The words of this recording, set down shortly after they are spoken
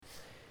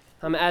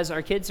As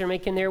our kids are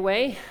making their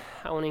way,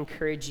 I want to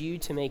encourage you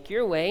to make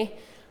your way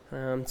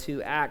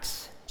to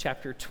Acts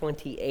chapter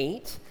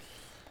 28.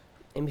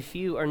 And if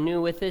you are new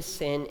with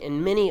us,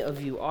 and many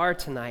of you are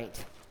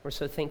tonight, we're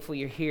so thankful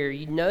you're here.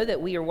 You know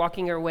that we are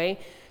walking our way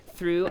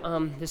through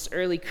this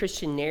early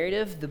Christian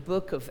narrative, the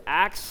book of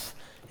Acts.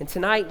 And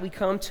tonight we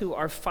come to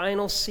our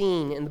final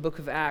scene in the book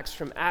of Acts,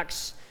 from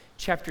Acts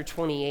chapter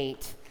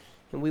 28.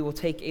 And we will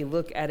take a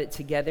look at it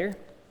together.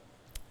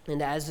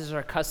 And as is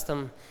our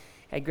custom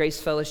at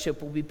Grace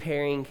Fellowship, we'll be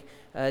pairing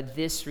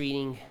this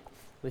reading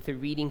with a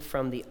reading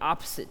from the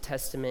opposite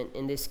testament,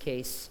 in this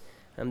case,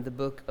 the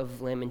book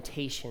of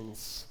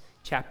Lamentations,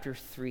 chapter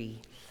 3.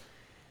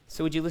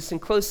 So would you listen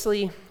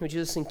closely, would you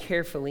listen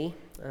carefully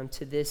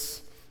to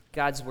this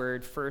God's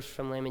word, first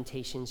from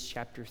Lamentations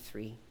chapter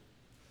 3.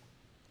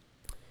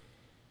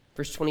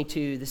 Verse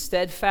 22, the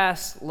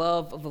steadfast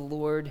love of the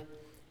Lord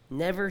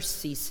never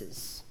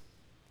ceases.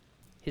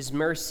 His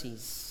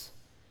mercies,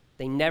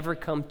 they never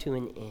come to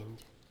an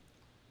end.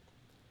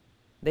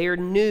 They are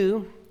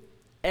new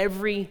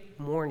every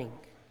morning.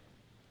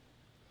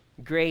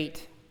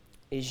 Great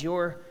is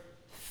your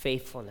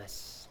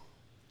faithfulness.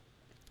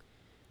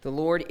 The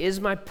Lord is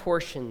my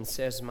portion,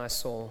 says my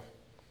soul.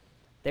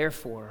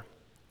 Therefore,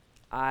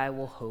 I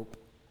will hope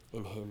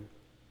in him.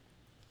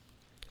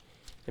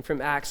 And from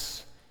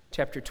Acts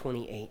chapter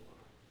 28.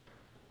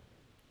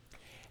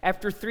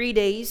 After 3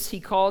 days, he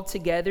called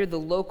together the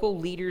local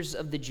leaders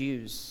of the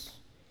Jews.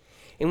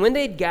 And when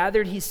they had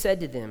gathered, he said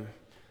to them,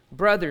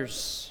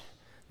 brothers,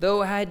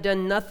 though I had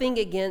done nothing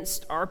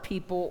against our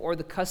people or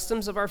the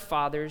customs of our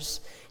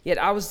fathers, yet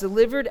I was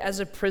delivered as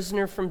a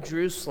prisoner from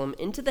Jerusalem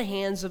into the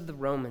hands of the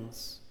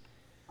Romans.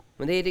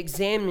 When they had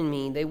examined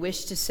me, they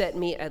wished to set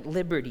me at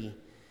liberty,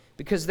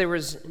 because there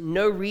was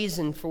no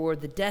reason for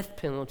the death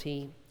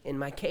penalty in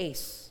my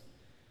case.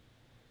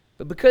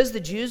 But because the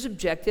Jews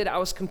objected, I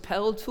was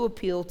compelled to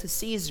appeal to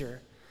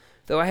Caesar,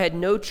 though I had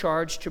no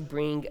charge to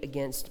bring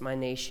against my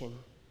nation.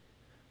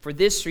 For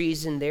this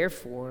reason,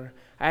 therefore,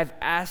 I have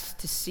asked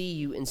to see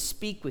you and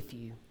speak with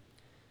you,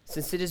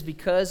 since it is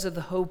because of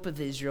the hope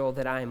of Israel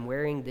that I am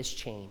wearing this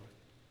chain.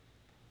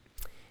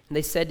 And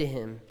they said to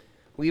him,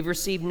 we have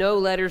received no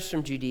letters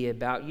from Judea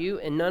about you,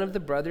 and none of the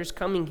brothers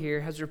coming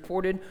here has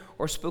reported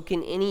or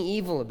spoken any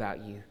evil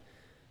about you.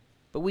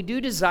 But we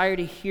do desire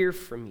to hear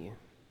from you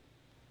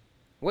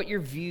what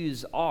your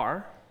views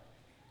are,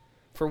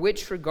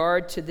 with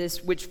regard to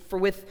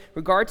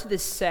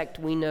this sect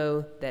we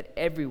know that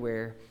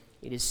everywhere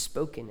it is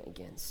spoken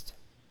against.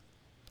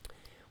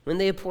 When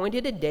they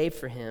appointed a day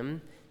for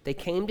him, they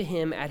came to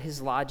him at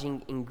his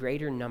lodging in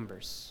greater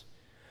numbers.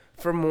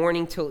 From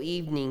morning till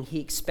evening he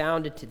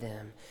expounded to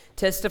them,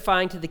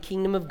 testifying to the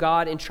kingdom of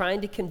God and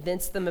trying to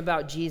convince them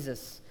about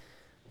Jesus,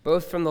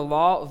 both from the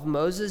law of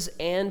Moses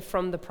and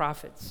from the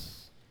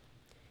prophets.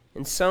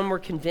 And some were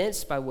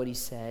convinced by what he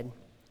said,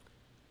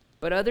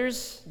 but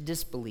others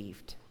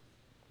disbelieved.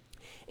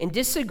 And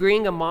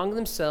disagreeing among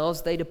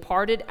themselves, they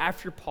departed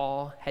after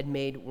Paul had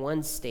made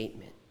one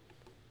statement.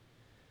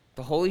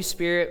 The Holy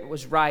Spirit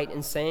was right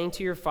in saying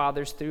to your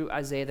fathers through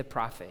Isaiah the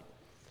prophet,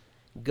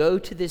 go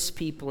to this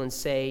people and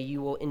say,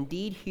 you will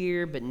indeed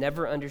hear but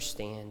never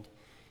understand.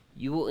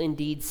 You will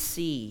indeed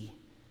see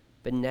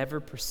but never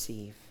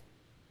perceive.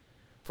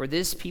 For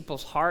this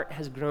people's heart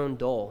has grown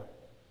dull,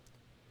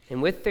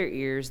 and with their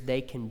ears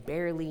they can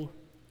barely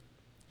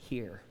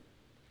hear.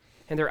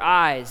 And their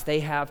eyes they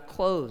have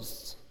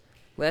closed,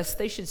 lest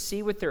they should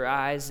see with their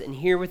eyes and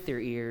hear with their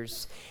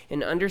ears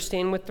and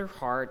understand with their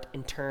heart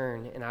and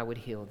turn, and I would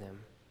heal them.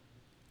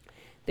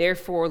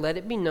 Therefore, let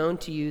it be known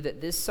to you that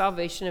this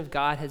salvation of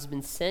God has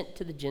been sent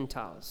to the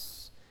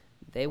Gentiles.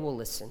 They will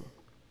listen.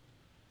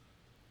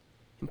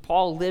 And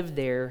Paul lived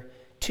there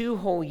 2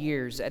 whole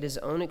years at his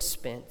own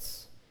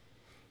expense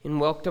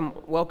and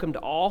welcomed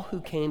all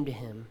who came to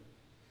him,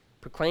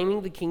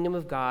 proclaiming the kingdom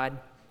of God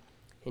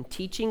and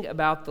teaching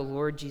about the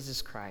Lord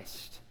Jesus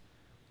Christ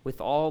with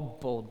all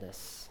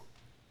boldness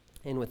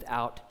and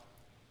without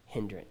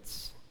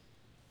hindrance.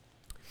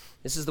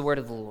 This is the word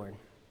of the Lord.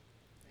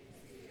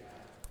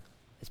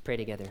 Let's pray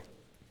together.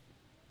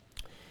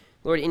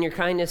 Lord, in your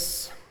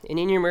kindness and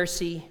in your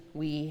mercy,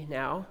 we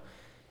now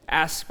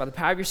ask by the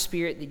power of your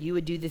Spirit that you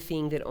would do the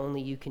thing that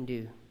only you can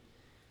do.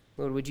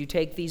 Lord, would you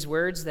take these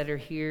words that are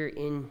here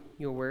in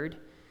your word?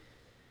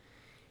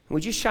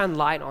 Would you shine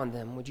light on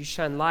them? Would you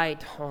shine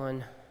light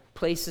on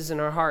places in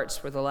our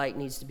hearts where the light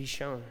needs to be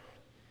shown?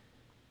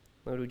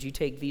 Lord, would you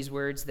take these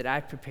words that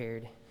I've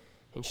prepared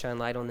and shine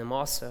light on them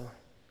also,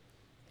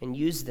 and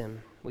use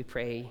them, we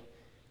pray,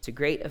 to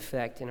great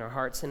effect in our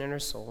hearts and in our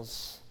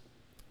souls.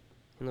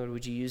 And Lord,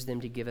 would you use them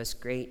to give us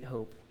great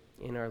hope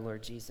in our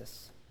Lord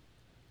Jesus?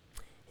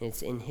 And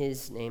it's in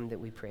his name that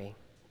we pray.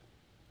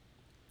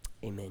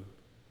 Amen.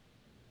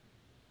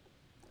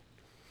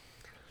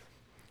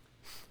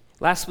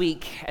 Last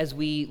week, as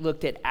we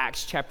looked at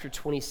Acts chapter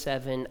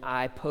 27,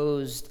 I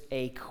posed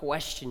a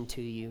question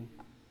to you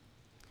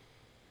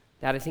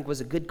that I think was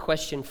a good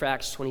question for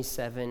Acts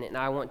 27, and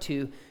I want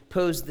to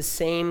pose the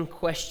same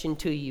question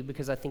to you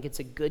because I think it's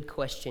a good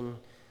question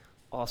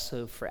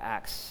also for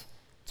Acts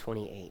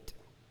 28.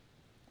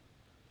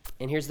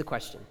 And here's the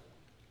question.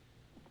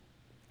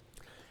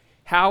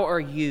 How are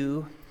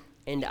you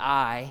and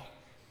I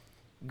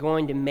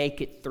going to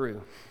make it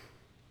through?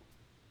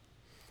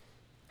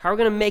 How are we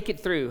going to make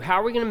it through?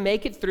 How are we going to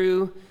make it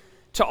through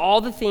to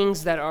all the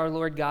things that our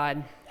Lord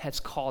God has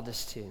called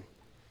us to?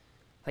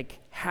 Like,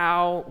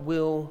 how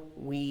will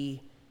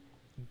we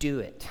do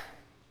it?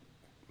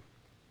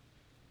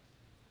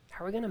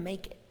 How are we going to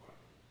make it?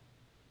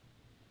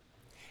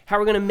 How are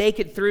we going to make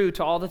it through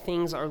to all the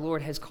things our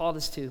Lord has called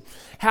us to?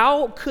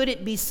 How could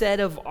it be said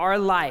of our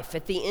life,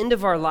 at the end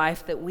of our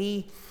life, that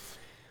we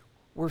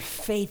were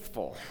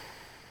faithful,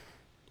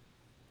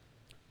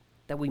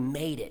 that we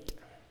made it?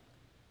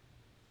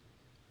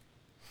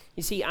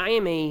 You see, I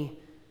am a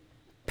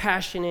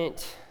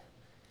passionate,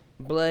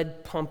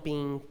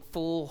 blood-pumping,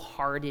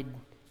 full-hearted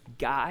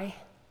guy.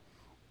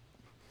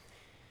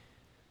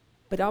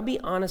 But I'll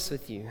be honest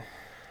with you.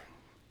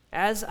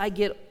 As I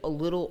get a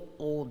little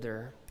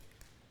older,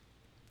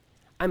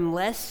 I'm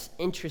less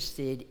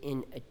interested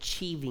in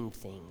achieving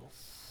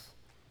things,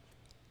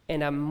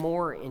 and I'm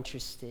more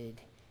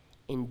interested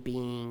in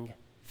being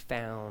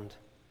found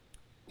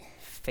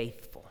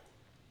faithful.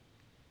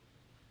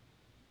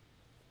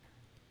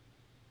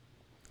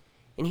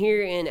 And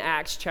here in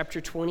Acts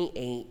chapter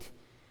 28,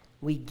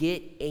 we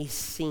get a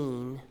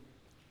scene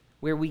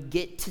where we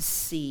get to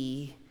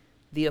see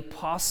the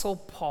Apostle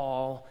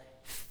Paul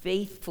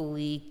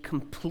faithfully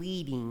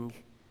completing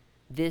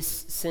this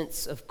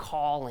sense of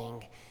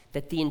calling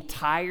that the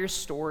entire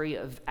story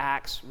of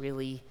Acts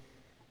really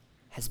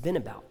has been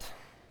about.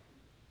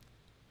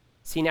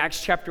 See, in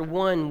Acts chapter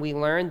 1, we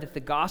learn that the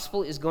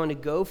gospel is going to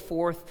go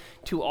forth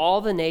to all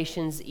the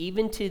nations,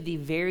 even to the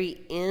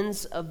very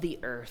ends of the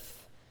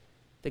earth.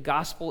 The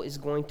gospel is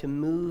going to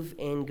move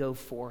and go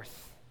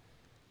forth.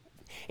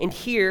 And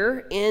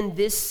here in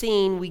this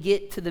scene, we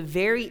get to the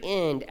very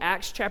end,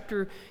 Acts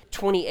chapter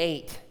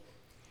 28.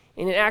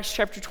 And in Acts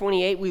chapter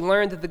 28, we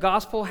learn that the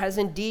gospel has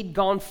indeed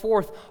gone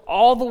forth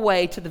all the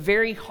way to the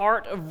very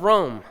heart of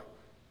Rome,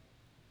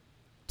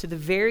 to the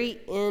very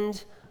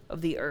end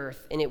of the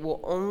earth, and it will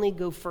only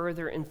go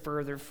further and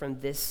further from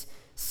this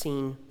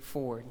scene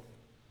forward.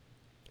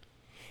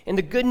 And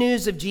the good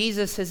news of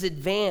Jesus has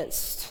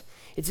advanced.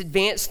 It's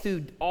advanced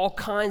through all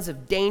kinds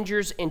of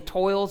dangers and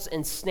toils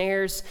and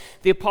snares.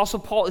 The Apostle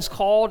Paul is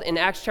called in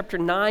Acts chapter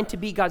 9 to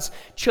be God's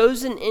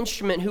chosen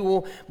instrument who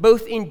will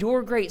both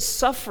endure great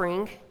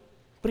suffering,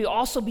 but he'll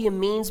also be a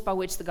means by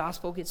which the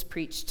gospel gets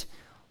preached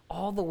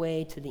all the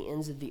way to the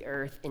ends of the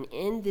earth. And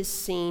in this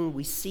scene,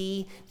 we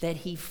see that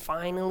he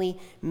finally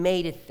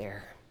made it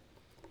there.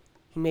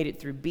 He made it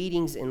through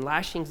beatings and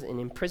lashings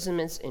and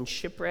imprisonments and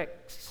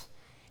shipwrecks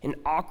and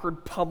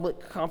awkward public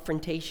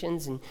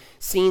confrontations and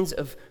scenes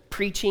of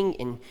preaching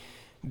and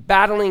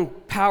battling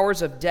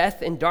powers of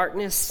death and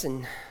darkness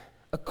and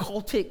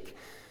occultic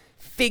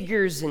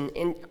figures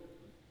and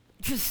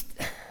just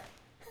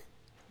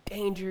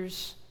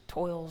dangers,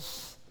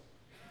 toils,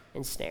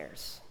 and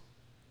snares.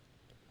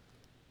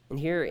 And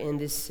here in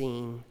this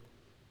scene,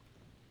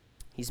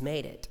 he's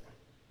made it.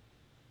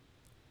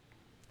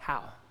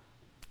 How?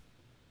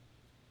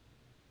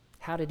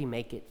 How did he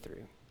make it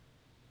through?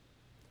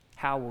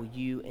 How will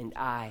you and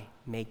I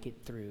make it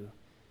through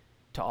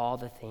to all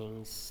the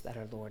things that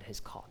our Lord has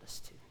called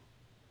us to?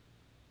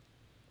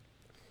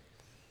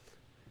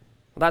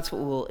 Well, that's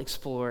what we'll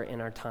explore in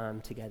our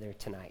time together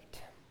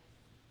tonight.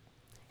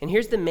 And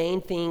here's the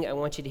main thing I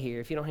want you to hear.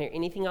 If you don't hear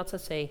anything else I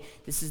say,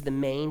 this is the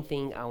main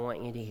thing I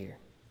want you to hear.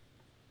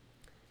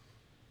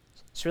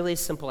 It's really a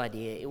simple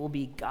idea. It will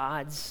be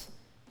God's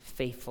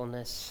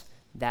faithfulness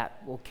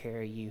that will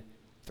carry you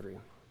through.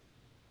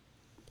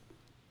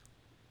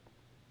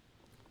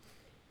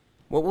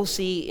 What we'll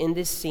see in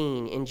this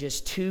scene in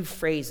just two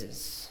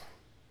phrases,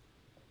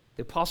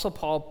 the Apostle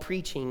Paul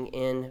preaching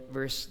in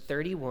verse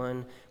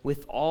 31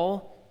 with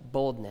all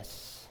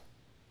boldness,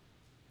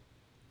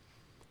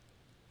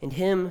 and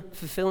him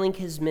fulfilling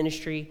his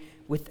ministry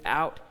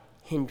without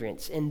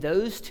hindrance. In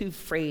those two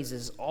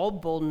phrases, all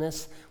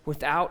boldness,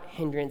 without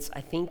hindrance,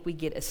 I think we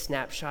get a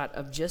snapshot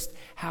of just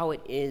how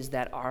it is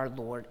that our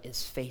Lord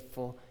is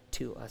faithful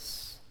to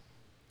us.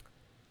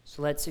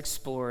 So let's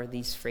explore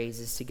these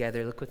phrases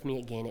together. Look with me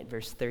again at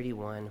verse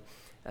 31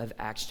 of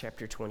Acts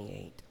chapter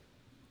 28.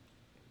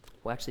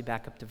 We'll actually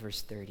back up to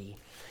verse 30.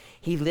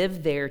 He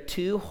lived there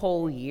 2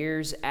 whole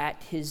years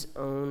at his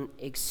own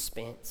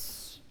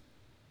expense,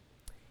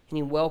 and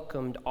he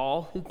welcomed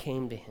all who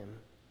came to him,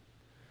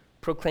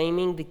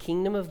 proclaiming the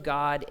kingdom of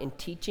God and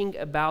teaching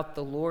about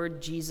the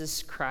Lord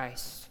Jesus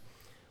Christ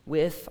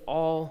with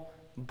all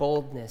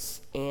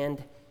boldness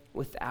and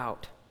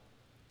without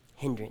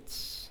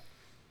hindrance.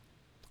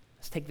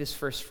 Let's take this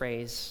first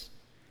phrase,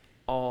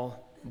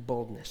 all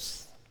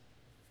boldness.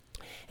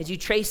 As you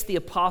trace the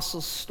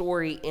apostles'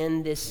 story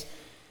in this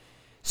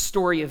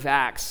story of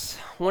Acts,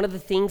 one of the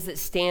things that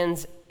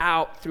stands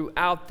out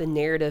throughout the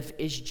narrative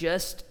is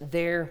just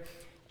their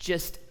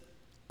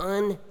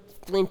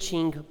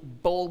unflinching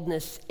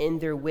boldness in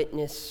their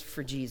witness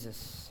for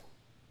Jesus.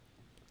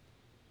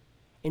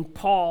 In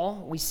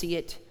Paul, we see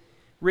it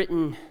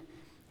written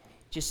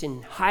just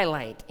in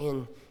highlight,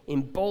 in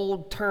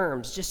bold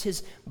terms, just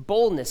his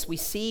boldness. We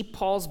see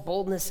Paul's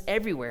boldness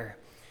everywhere.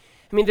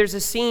 I mean, there's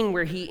a scene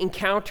where he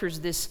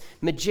encounters this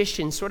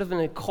magician, sort of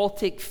an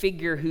occultic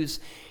figure who's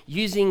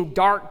using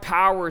dark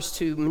powers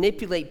to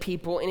manipulate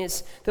people, and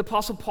it's the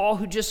Apostle Paul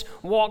who just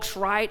walks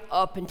right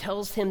up and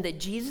tells him that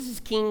Jesus is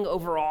king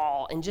over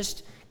all and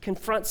just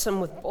confronts him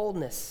with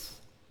boldness.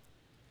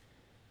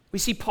 We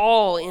see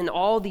Paul in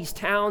all these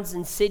towns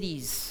and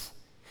cities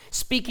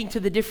speaking to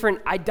the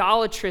different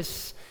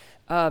idolatrous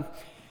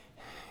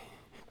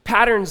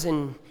patterns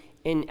and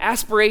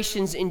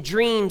aspirations and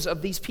dreams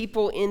of these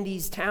people in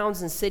these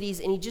towns and cities,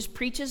 and he just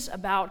preaches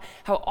about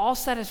how all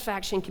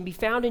satisfaction can be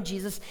found in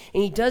Jesus,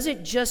 and he does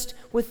it just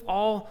with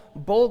all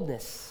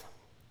boldness.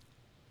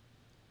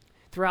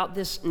 Throughout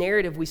this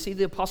narrative, we see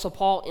the Apostle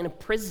Paul in a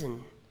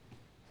prison.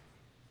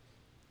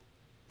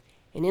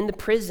 And in the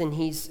prison,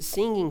 he's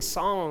singing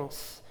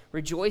songs,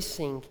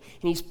 rejoicing,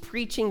 and he's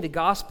preaching the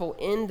gospel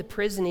in the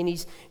prison, and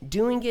he's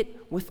doing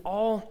it with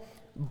all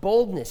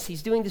boldness.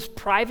 He's doing this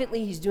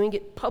privately, he's doing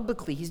it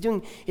publicly, he's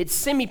doing it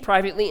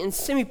semi-privately and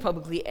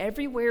semi-publicly.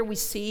 Everywhere we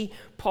see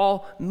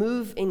Paul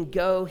move and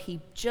go, he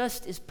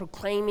just is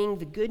proclaiming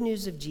the good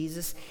news of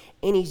Jesus,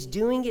 and he's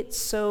doing it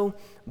so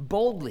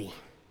boldly.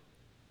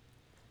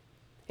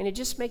 And it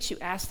just makes you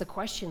ask the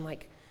question,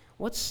 like,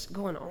 what's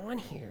going on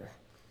here?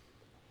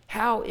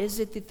 How is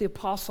it that the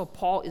Apostle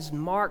Paul is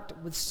marked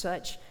with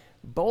such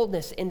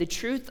boldness? And the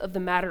truth of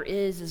the matter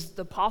is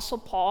the Apostle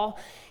Paul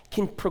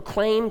can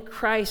proclaim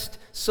Christ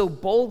so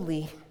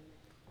boldly.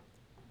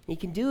 He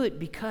can do it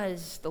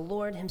because the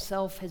Lord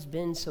himself has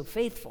been so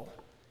faithful.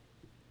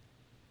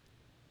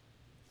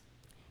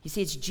 You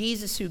see, it's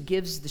Jesus who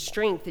gives the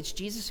strength. It's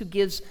Jesus who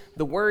gives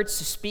the words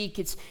to speak.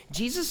 It's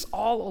Jesus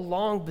all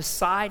along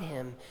beside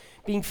him,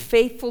 being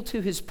faithful to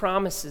his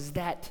promises,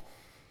 that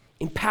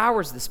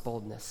empowers this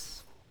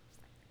boldness.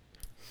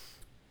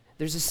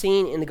 There's a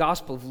scene in the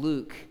Gospel of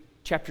Luke,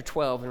 chapter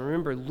 12. And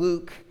remember,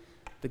 Luke,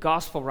 the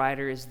gospel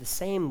writer, is the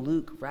same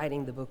Luke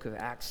writing the book of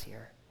Acts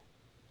here.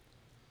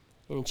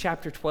 And in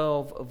chapter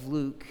 12 of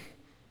Luke,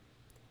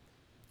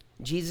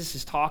 Jesus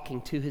is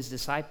talking to his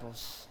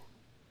disciples,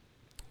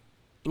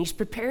 and he's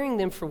preparing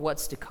them for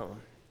what's to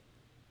come.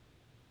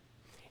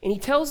 And he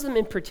tells them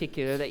in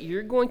particular that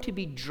you're going to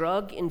be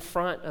dragged in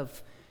front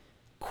of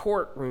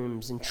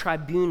courtrooms and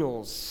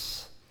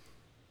tribunals.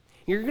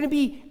 You're going to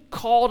be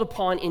called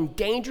upon in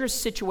dangerous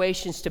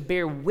situations to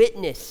bear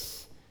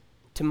witness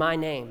to my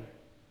name.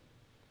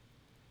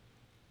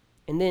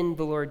 And then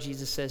the Lord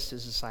Jesus says to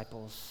his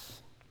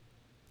disciples,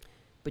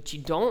 but you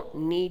don't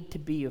need to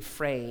be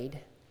afraid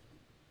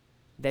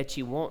that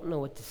you won't know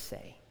what to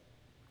say,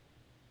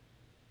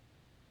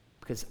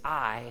 because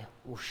I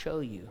will show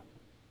you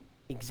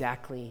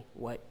exactly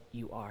what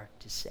you are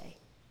to say.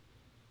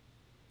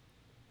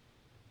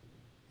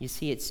 You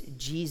see, it's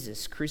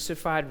Jesus,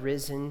 crucified,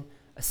 risen,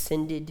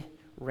 ascended,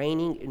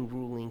 reigning and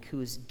ruling,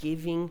 who is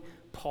giving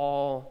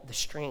Paul the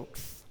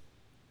strength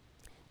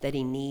that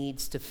he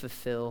needs to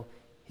fulfill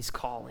his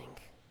calling.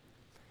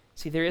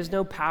 See, there is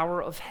no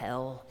power of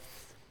hell.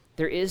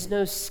 There is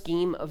no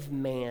scheme of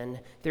man.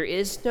 There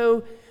is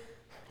no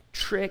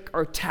trick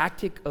or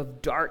tactic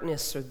of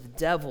darkness or the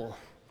devil,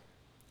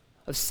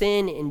 of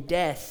sin and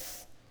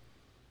death,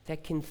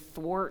 that can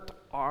thwart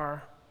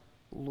our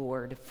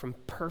Lord from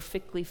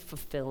perfectly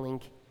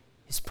fulfilling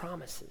his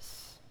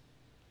promises.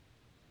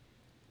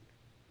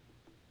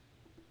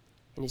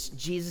 And it's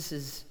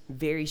Jesus'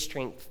 very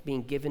strength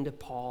being given to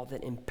Paul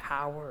that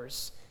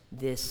empowers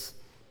this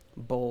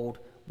bold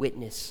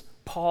witness.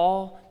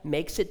 Paul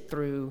makes it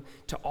through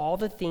to all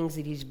the things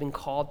that he's been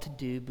called to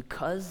do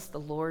because the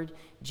Lord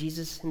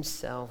Jesus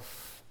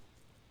himself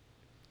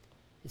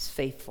is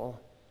faithful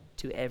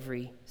to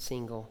every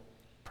single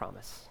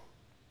promise.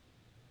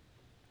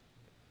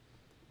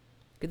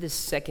 Look at this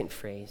second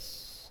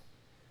phrase.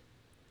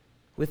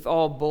 With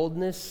all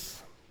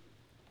boldness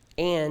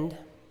and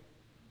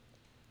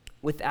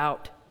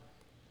without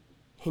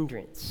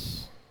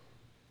hindrance.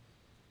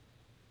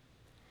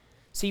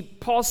 See,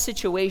 Paul's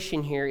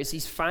situation here is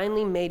he's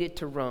finally made it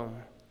to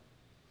Rome,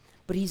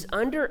 but he's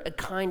under a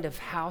kind of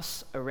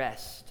house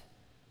arrest.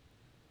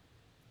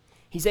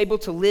 He's able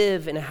to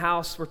live in a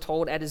house, we're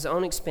told, at his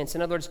own expense.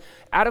 In other words,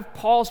 out of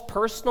Paul's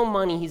personal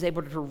money, he's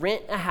able to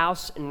rent a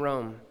house in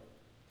Rome.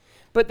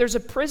 But there's a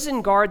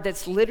prison guard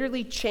that's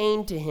literally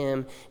chained to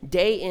him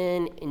day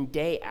in and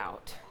day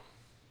out.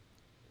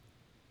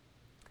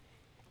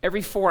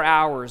 Every 4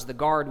 hours, the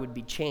guard would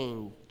be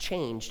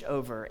changed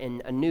over,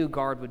 and a new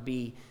guard would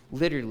be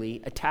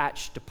literally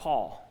attached to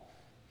Paul.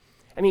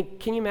 I mean,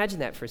 can you imagine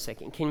that for a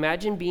second? Can you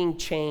imagine being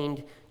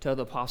chained to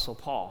the Apostle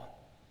Paul?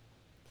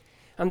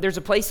 There's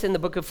a place in the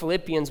book of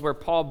Philippians where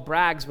Paul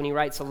brags when he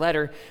writes a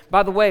letter,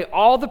 by the way,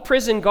 all the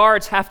prison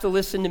guards have to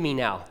listen to me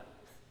now,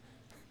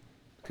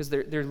 because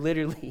they're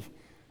literally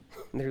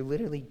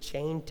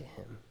chained to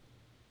him.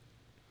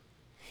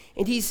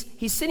 And he's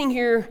sitting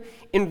here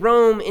in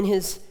Rome in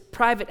his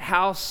private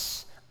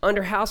house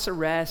under house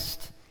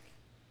arrest,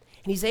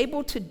 and he's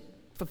able to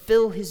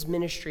fulfill his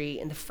ministry.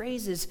 And the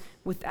phrase is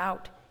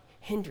without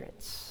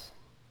hindrance,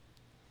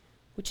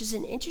 which is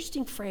an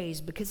interesting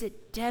phrase because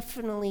it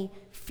definitely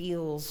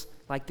feels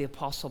like the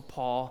Apostle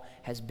Paul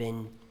has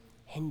been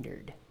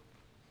hindered.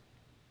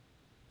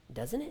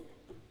 Doesn't it?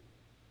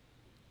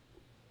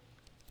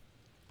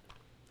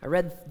 I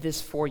read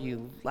this for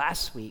you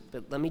last week,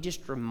 but let me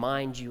just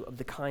remind you of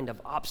the kind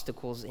of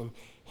obstacles and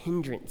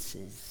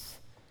hindrances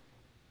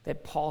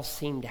that Paul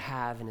seemed to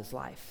have in his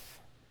life.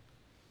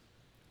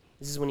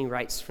 This is when he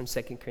writes from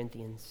 2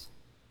 Corinthians.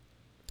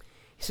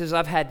 He says,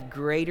 I've had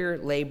greater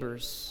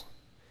labors,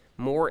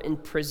 more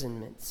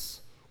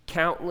imprisonments,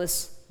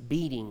 countless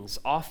beatings,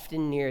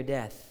 often near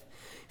death.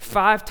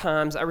 5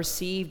 times I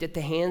received at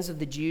the hands of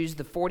the Jews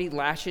the 40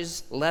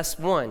 lashes less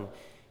 1.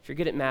 If you're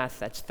good at math,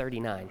 that's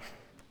 39.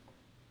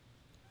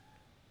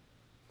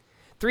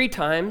 3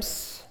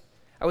 times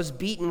I was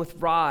beaten with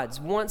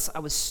rods. Once I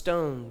was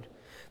stoned.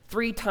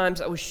 3 times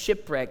I was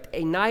shipwrecked.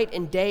 A night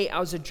and day I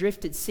was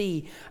adrift at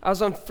sea. I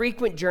was on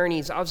frequent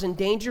journeys. I was in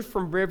danger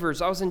from rivers.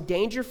 I was in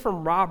danger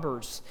from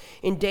robbers.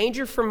 In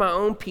danger from my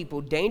own people.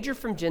 Danger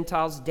from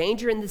Gentiles.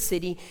 Danger in the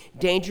city.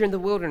 Danger in the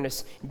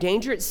wilderness.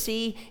 Danger at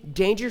sea.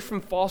 Danger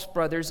from false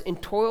brothers. In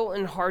toil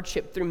and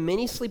hardship through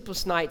many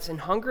sleepless nights. In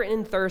hunger and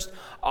in thirst.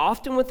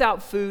 Often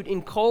without food.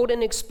 In cold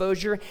and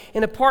exposure.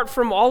 And apart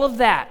from all of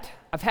that,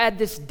 I've had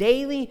this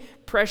daily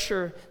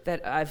pressure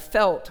that I've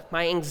felt,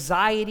 my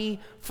anxiety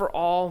for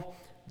all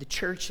the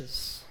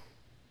churches.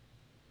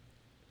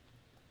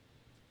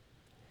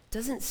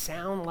 Doesn't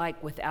sound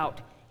like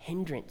without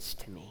hindrance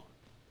to me.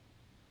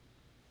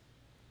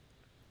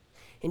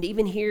 And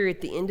even here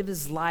at the end of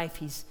his life,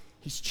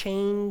 he's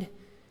chained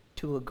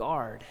to a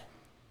guard.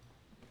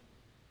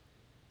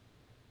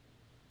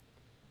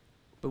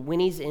 But when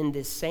he's in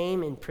this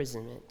same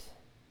imprisonment,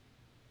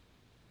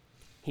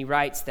 he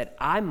writes that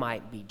I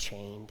might be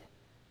chained,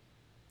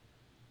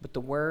 but the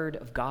word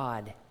of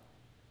God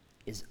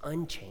is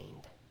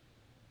unchained.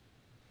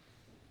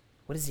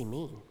 What does he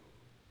mean?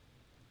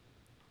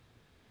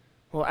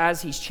 Well,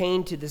 as he's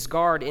chained to this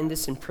guard in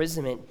this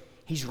imprisonment,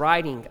 he's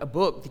writing a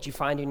book that you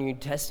find in your New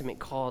Testament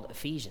called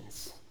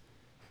Ephesians.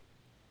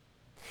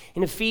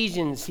 In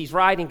Ephesians, he's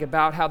writing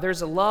about how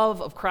there's a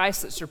love of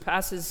Christ that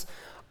surpasses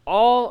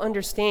all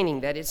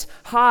understanding, that it's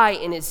high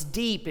and it's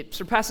deep, it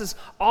surpasses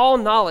all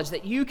knowledge,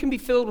 that you can be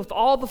filled with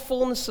all the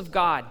fullness of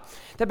God,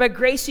 that by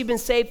grace you've been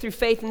saved through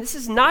faith, and this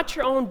is not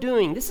your own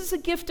doing, this is a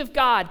gift of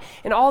God,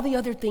 and all the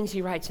other things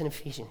he writes in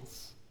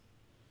Ephesians.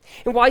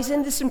 And while he's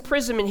in this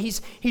imprisonment,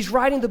 he's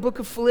writing the book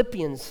of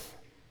Philippians.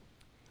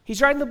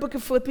 He's writing the book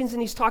of Philippians,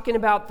 and he's talking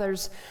about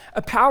there's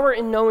a power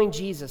in knowing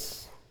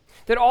Jesus,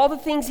 that all the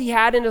things he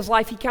had in his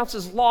life he counts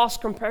as loss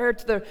compared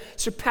to the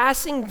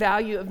surpassing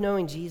value of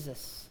knowing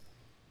Jesus.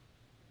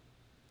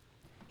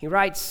 He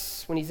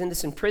writes when he's in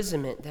this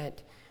imprisonment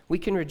that we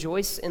can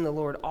rejoice in the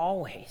Lord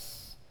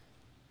always,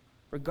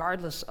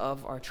 regardless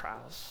of our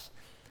trials.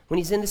 When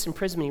he's in this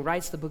imprisonment, he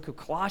writes the book of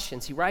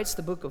Colossians. He writes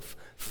the book of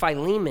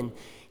Philemon.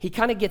 He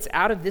kind of gets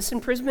out of this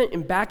imprisonment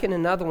and back in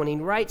another one. He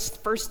writes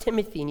 1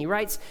 Timothy, and he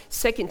writes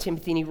 2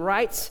 Timothy, and he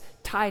writes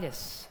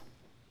Titus.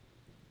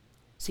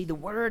 See, the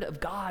word of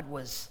God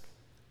was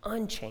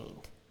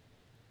unchained,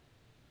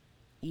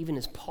 even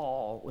as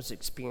Paul was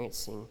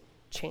experiencing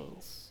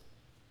chains.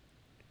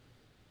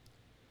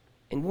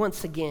 And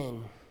once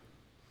again,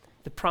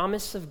 the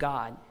promise of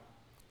God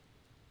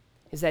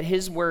is that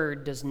his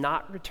word does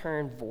not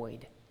return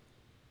void,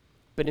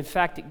 but in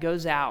fact it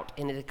goes out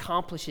and it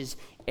accomplishes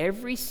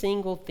every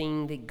single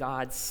thing that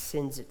God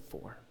sends it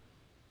for.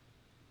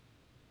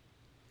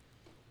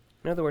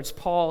 In other words,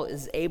 Paul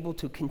is able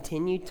to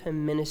continue to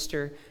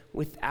minister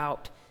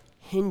without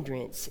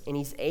hindrance, and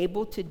he's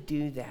able to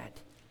do that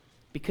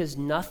because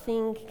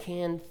nothing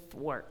can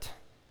thwart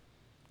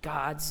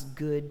God's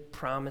good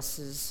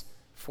promises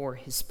for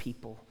his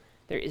people.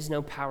 There is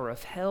no power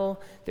of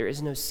hell. There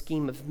is no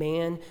scheme of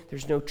man.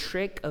 There's no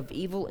trick of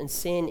evil and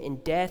sin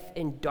and death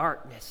and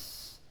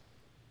darkness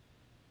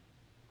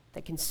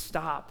that can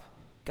stop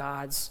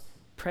God's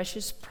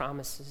precious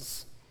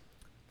promises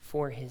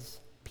for his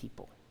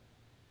people.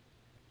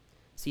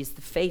 See, it's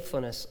the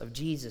faithfulness of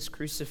Jesus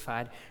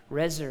crucified,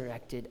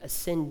 resurrected,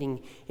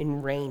 ascending,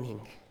 and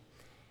reigning.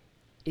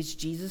 It's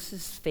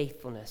Jesus'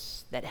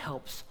 faithfulness that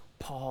helps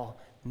Paul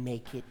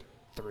make it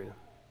through.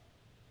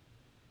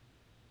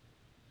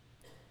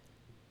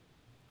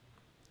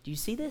 Do you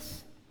see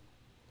this?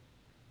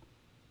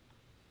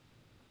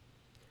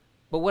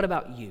 But what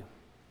about you?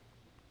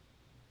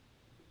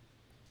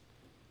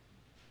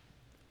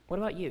 What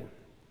about you?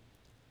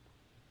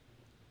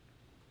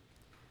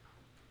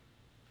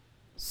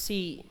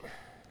 See,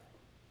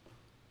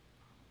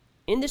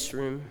 in this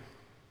room,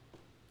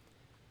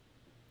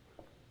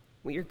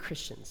 we are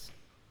Christians.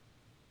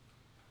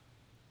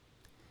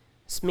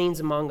 This means,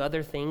 among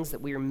other things,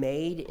 that we are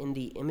made in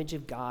the image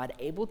of God,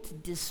 able to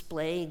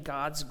display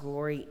God's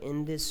glory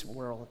in this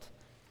world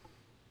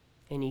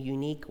in a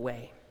unique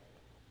way.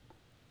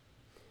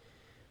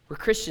 We're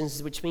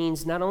Christians, which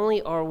means not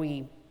only are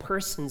we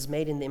persons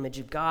made in the image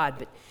of God,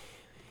 but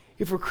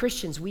If we're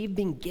Christians, we've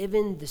been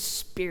given the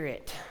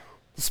Spirit.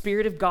 The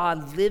Spirit of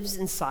God lives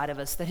inside of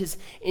us that has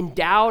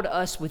endowed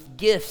us with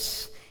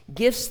gifts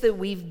that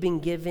we've been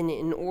given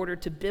in order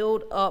to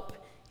build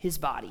up his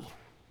body,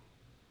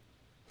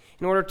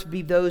 in order to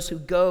be those who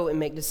go and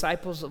make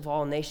disciples of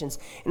all nations.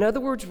 In other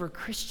words, we're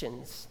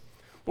Christians,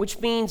 which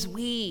means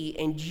we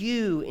and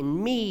you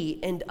and me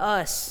and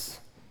us.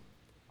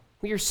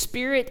 We are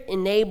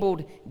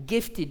Spirit-enabled,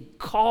 gifted,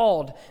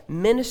 called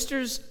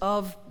ministers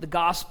of the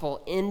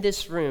gospel in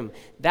this room.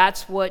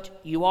 That's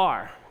what you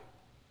are.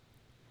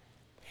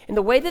 And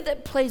the way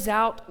that plays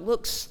out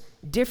looks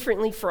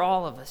differently for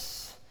all of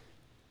us.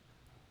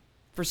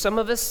 For some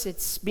of us,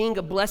 it's being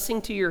a blessing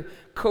to your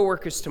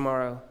coworkers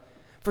tomorrow.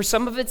 For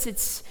some of us,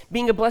 it's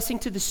being a blessing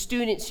to the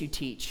students you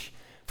teach.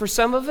 For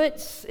some of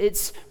it,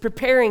 it's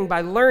preparing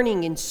by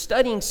learning and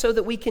studying so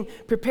that we can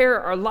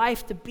prepare our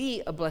life to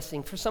be a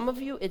blessing. For some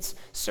of you, it's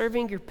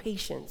serving your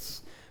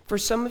patients. For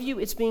some of you,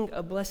 it's being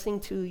a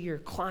blessing to your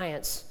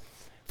clients.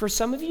 For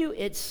some of you,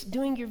 it's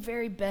doing your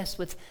very best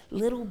with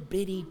little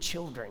bitty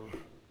children.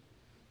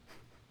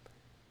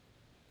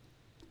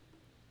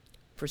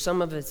 For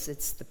some of us,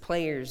 it's the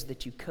players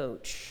that you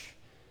coach.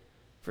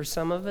 For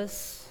some of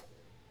us,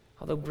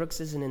 although Brooks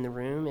isn't in the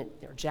room,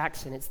 or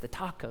Jackson, it's the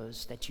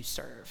tacos that you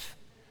serve.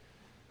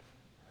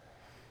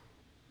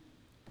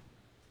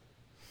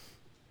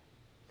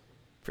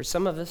 For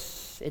some of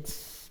us,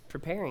 it's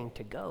preparing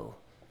to go,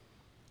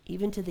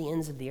 even to the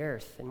ends of the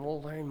earth, and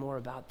we'll learn more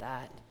about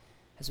that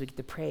as we get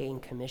to pray and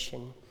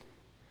commission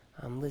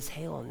Liz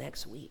Hale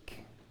next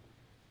week.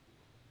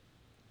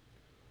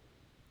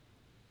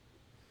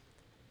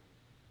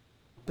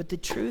 But the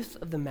truth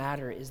of the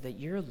matter is that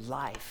your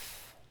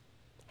life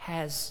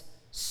has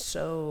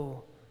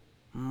so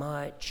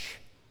much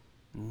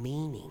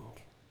meaning.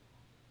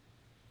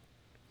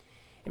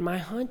 And my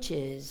hunch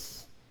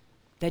is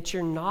that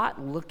you're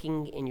not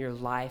looking in your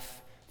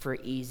life for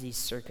easy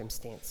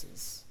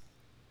circumstances.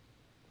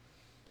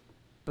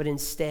 But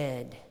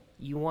instead,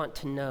 you want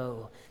to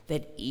know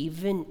that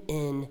even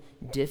in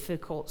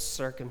difficult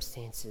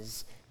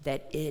circumstances,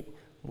 that it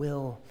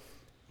will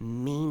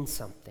mean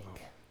something.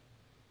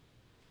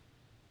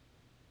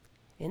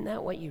 Isn't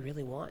that what you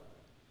really want?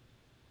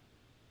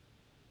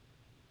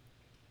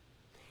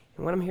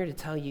 And what I'm here to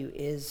tell you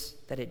is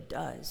that it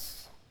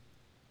does.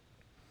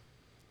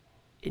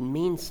 It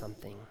means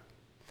something.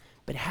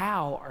 But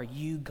how are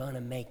you going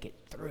to make it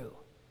through?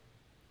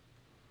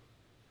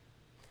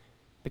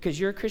 Because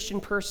you're a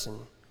Christian person,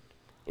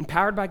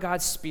 empowered by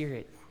God's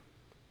Spirit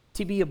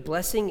to be a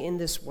blessing in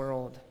this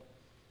world.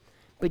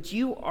 But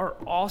you are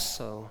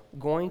also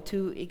going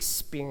to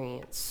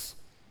experience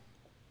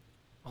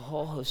a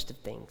whole host of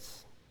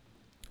things.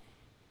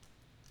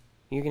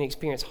 You're going to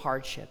experience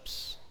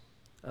hardships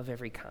of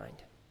every kind.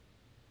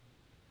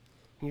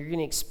 You're going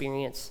to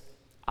experience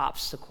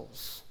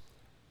obstacles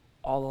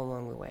all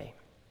along the way.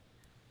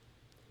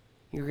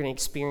 You're going to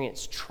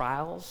experience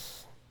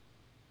trials.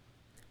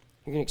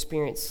 You're going to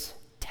experience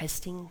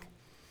testing.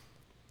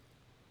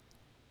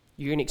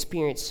 You're going to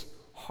experience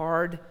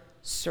hard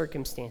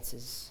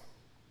circumstances.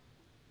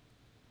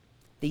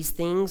 These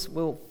things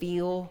will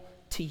feel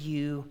to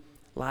you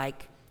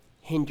like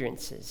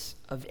hindrances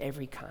of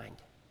every kind.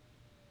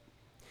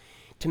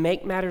 To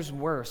make matters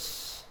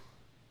worse,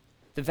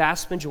 the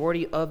vast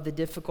majority of the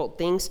difficult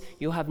things,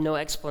 you'll have no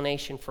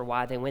explanation for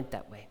why they went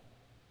that way.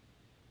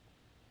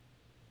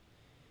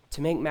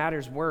 To make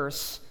matters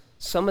worse,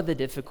 some of the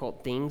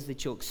difficult things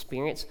that you'll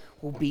experience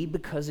will be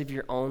because of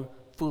your own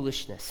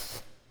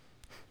foolishness.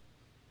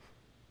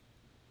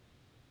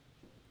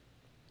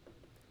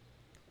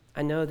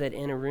 I know that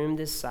in a room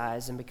this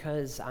size, and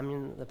because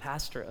I'm the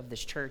pastor of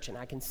this church and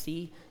I can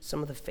see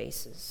some of the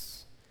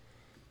faces,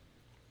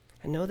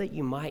 I know that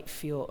you might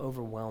feel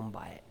overwhelmed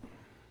by it.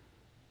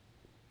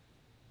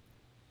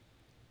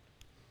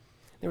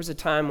 There was a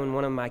time when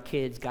one of my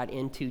kids got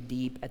in too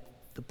deep at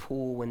the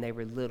pool when they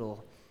were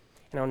little.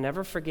 And I'll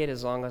never forget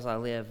as long as I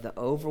live the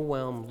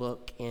overwhelmed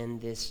look in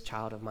this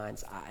child of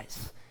mine's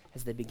eyes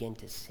as they begin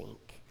to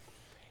sink.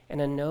 And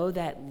I know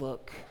that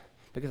look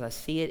because I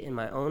see it in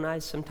my own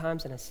eyes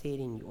sometimes and I see it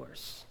in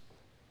yours.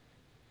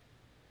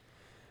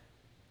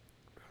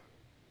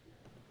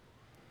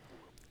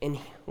 And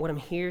what I'm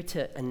here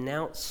to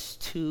announce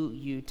to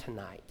you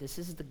tonight, this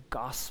is the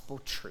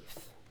gospel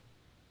truth.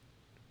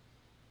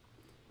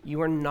 You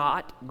are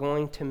not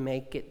going to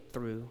make it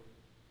through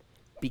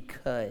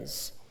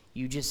because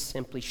you just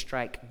simply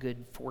strike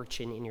good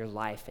fortune in your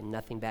life and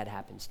nothing bad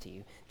happens to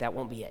you. That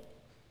won't be it.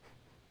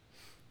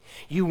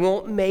 You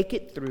won't make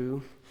it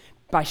through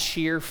by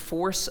sheer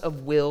force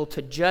of will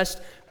to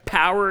just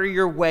power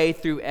your way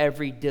through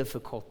every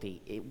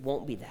difficulty. It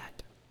won't be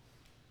that.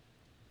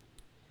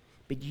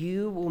 But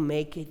you will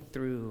make it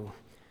through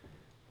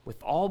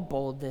with all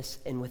boldness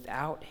and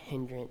without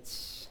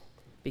hindrance,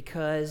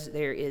 because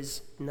there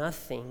is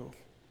nothing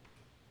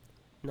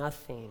that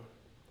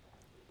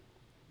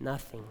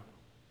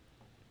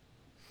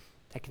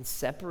can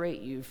separate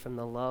you from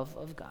the love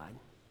of God.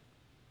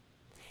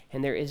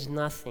 And there is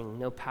nothing,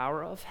 no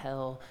power of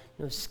hell,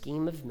 no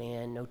scheme of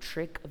man, no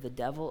trick of the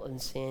devil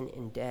and sin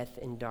and death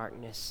and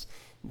darkness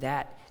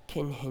that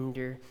can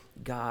hinder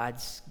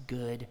God's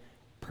good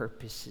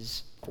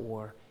purposes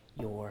for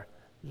your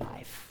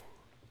life.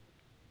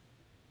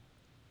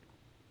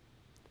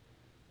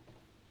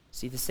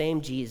 See, the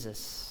same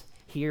Jesus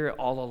here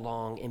all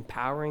along,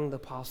 empowering the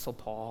Apostle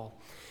Paul,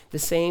 the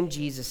same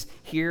Jesus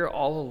here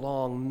all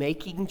along,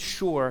 making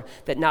sure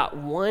that not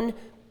one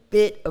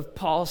bit of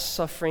Paul's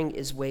suffering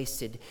is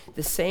wasted.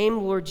 The same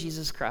Lord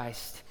Jesus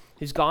Christ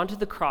who's gone to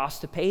the cross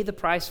to pay the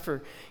price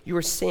for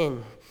your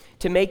sin,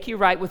 to make you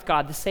right with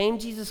God. The same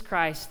Jesus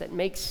Christ that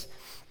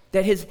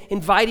has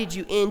invited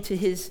you into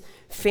his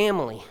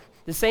family.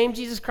 The same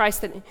Jesus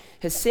Christ that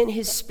has sent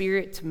his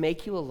Spirit to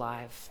make you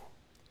alive.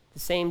 The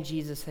same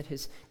Jesus that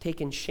has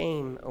taken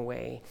shame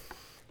away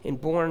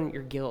and borne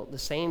your guilt. The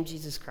same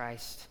Jesus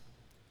Christ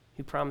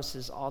who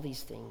promises all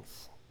these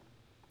things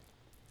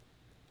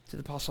to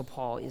the Apostle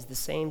Paul is the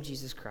same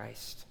Jesus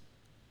Christ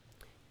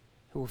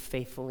who will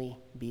faithfully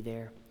be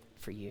there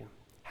for you.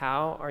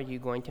 How are you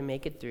going to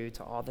make it through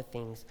to all the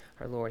things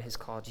our Lord has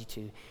called you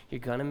to? You're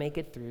going to make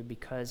it through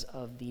because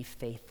of the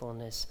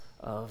faithfulness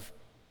of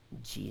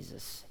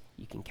Jesus.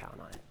 You can count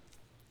on it.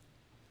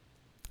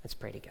 Let's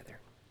pray together.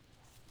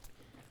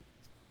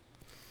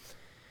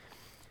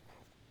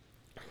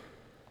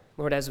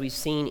 Lord, as we've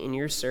seen in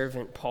your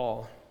servant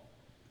Paul,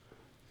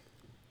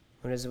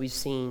 Lord, as we've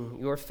seen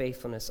your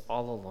faithfulness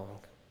all along,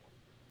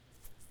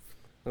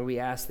 Lord, we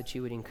ask that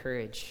you would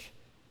encourage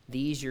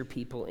these, your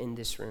people in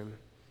this room.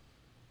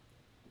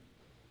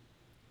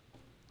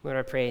 Lord,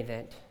 I pray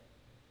that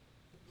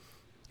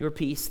your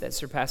peace that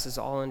surpasses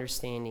all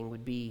understanding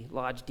would be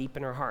lodged deep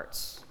in our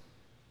hearts.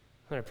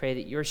 Lord, I pray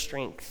that your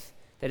strength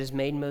that is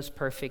made most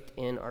perfect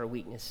in our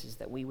weaknesses,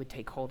 that we would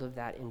take hold of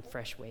that in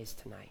fresh ways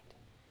tonight.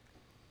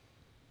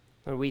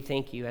 Lord, we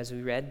thank you, as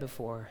we read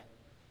before,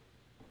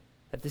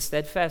 that the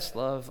steadfast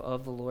love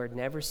of the Lord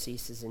never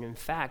ceases, and in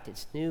fact,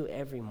 it's new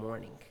every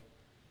morning.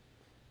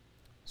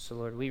 So,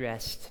 Lord, we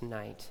rest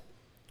tonight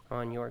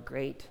on your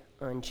great,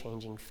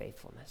 unchanging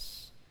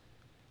faithfulness.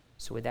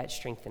 So with that,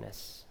 strengthen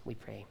us, we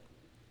pray.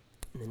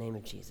 In the name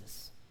of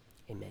Jesus,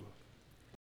 amen.